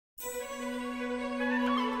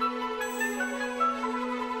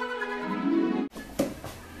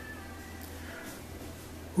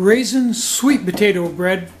raisin sweet potato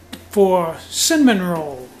bread for cinnamon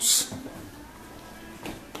rolls.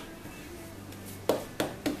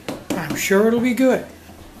 I'm sure it'll be good.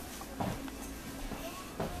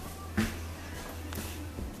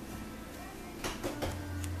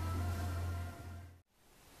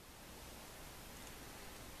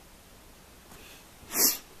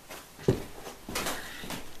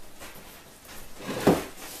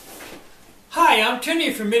 Hi, I'm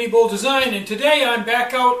Tinny from minibulldesign, and today I'm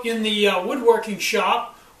back out in the woodworking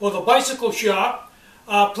shop, or the bicycle shop,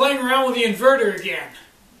 playing around with the inverter again.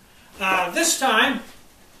 This time,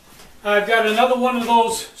 I've got another one of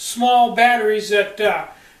those small batteries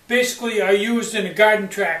that basically are used in a garden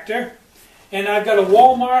tractor, and I've got a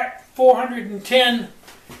Walmart 410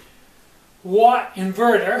 watt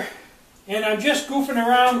inverter, and I'm just goofing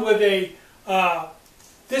around with a,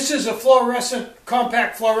 this is a fluorescent,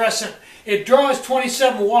 compact fluorescent. It draws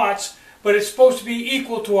 27 watts, but it's supposed to be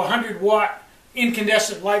equal to a 100 watt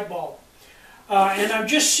incandescent light bulb. And I'm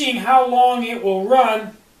just seeing how long it will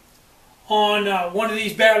run on one of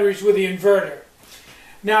these batteries with the inverter.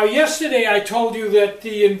 Now yesterday I told you that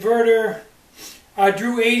the inverter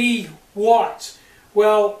drew 80 watts.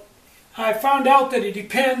 Well, I found out that it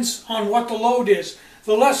depends on what the load is.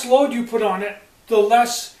 The less load you put on it, the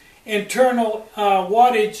less internal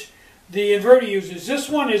wattage the inverter uses. This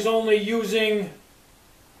one is only using,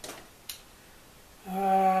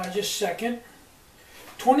 just a second,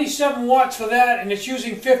 27 watts for that, and it's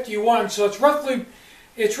using 51, so it's roughly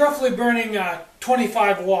burning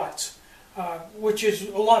 25 watts, which is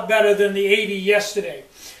a lot better than the 80 yesterday.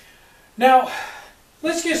 Now,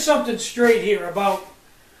 let's get something straight here about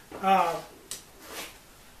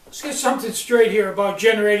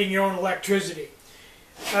generating your own electricity.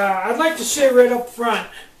 I'd like to say right up front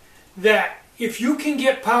that if you can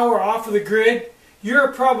get power off of the grid, you're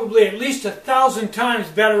probably at least 1,000 times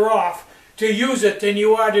better off to use it than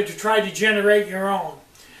you are to try to generate your own.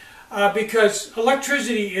 Because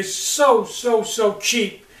electricity is so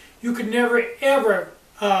cheap, you could never ever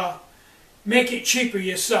make it cheaper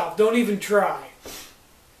yourself. Don't even try.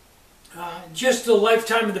 Just the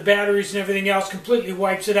lifetime of the batteries and everything else completely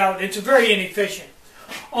wipes it out. It's very inefficient.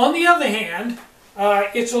 On the other hand,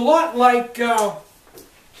 it's a lot like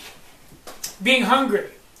being hungry.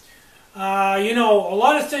 You know, a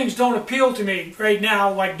lot of things don't appeal to me right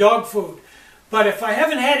now, like dog food. But if I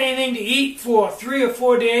haven't had anything to eat for 3 or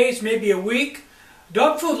 4 days, maybe a week,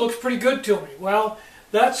 dog food looks pretty good to me. Well,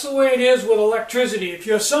 that's the way it is with electricity. If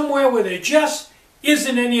you're somewhere where there just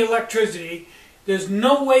isn't any electricity, there's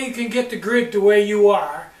no way you can get the grid the way you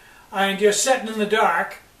are, and you're sitting in the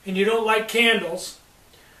dark, and you don't light candles,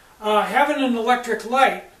 having an electric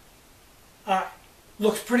light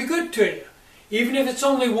looks pretty good to you. Even if it's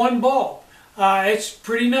only one bulb. It's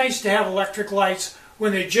pretty nice to have electric lights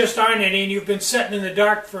when there just aren't any and you've been sitting in the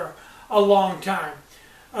dark for a long time.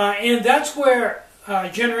 And that's where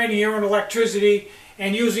generating your own electricity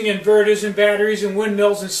and using inverters and batteries and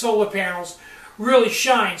windmills and solar panels really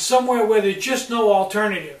shines, somewhere where there's just no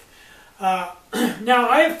alternative. Now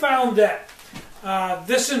I have found that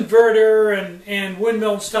this inverter and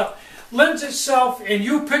windmill and stuff lends itself, and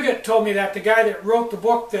Hugh Pigott told me that, the guy that wrote the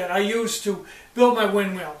book that I used to build my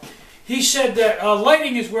windmill. He said that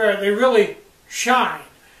lighting is where they really shine,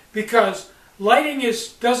 because lighting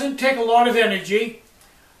doesn't take a lot of energy,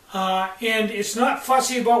 and it's not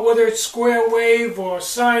fussy about whether it's square wave or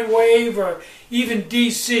sine wave or even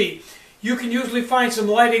DC. You can usually find some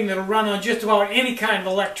lighting that'll run on just about any kind of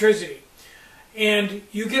electricity, and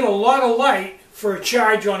you get a lot of light for a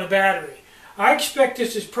charge on a battery. I expect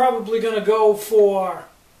this is probably going to go for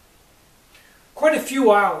quite a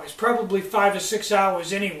few hours, probably 5 or 6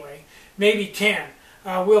 hours anyway, maybe 10.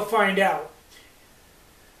 We'll find out.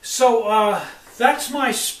 So that's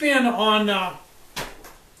my spin on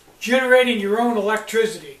generating your own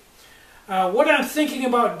electricity. What I'm thinking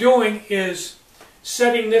about doing is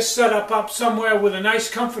setting this setup up somewhere with a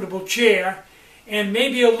nice comfortable chair and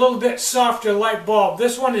maybe a little bit softer light bulb.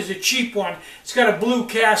 This one is a cheap one. It's got a blue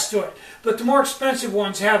cast to it. But the more expensive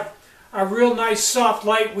ones have a real nice soft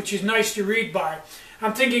light, which is nice to read by.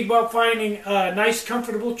 I'm thinking about finding a nice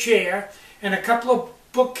comfortable chair and a couple of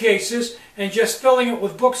bookcases and just filling it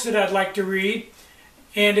with books that I'd like to read.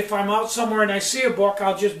 And if I'm out somewhere and I see a book,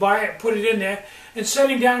 I'll just buy it, put it in there, and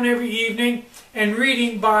sitting down every evening and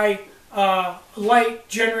reading by light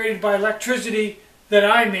generated by electricity that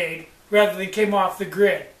I made rather than came off the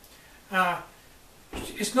grid.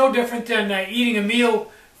 It's no different than eating a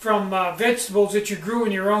meal from vegetables that you grew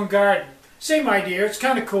in your own garden. Same idea. It's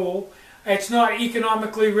kind of cool. It's not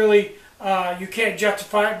economically really, you can't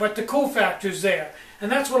justify it, but the cool factor is there.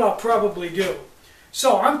 And that's what I'll probably do.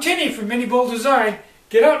 So I'm Tinny from minibulldesign.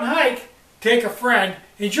 Get out and hike, take a friend,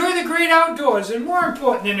 enjoy the great outdoors, and more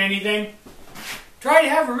important than anything, try to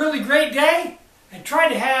have a really great day and try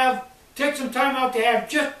to take some time out to have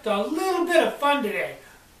just a little bit of fun today.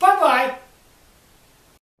 Bye-bye.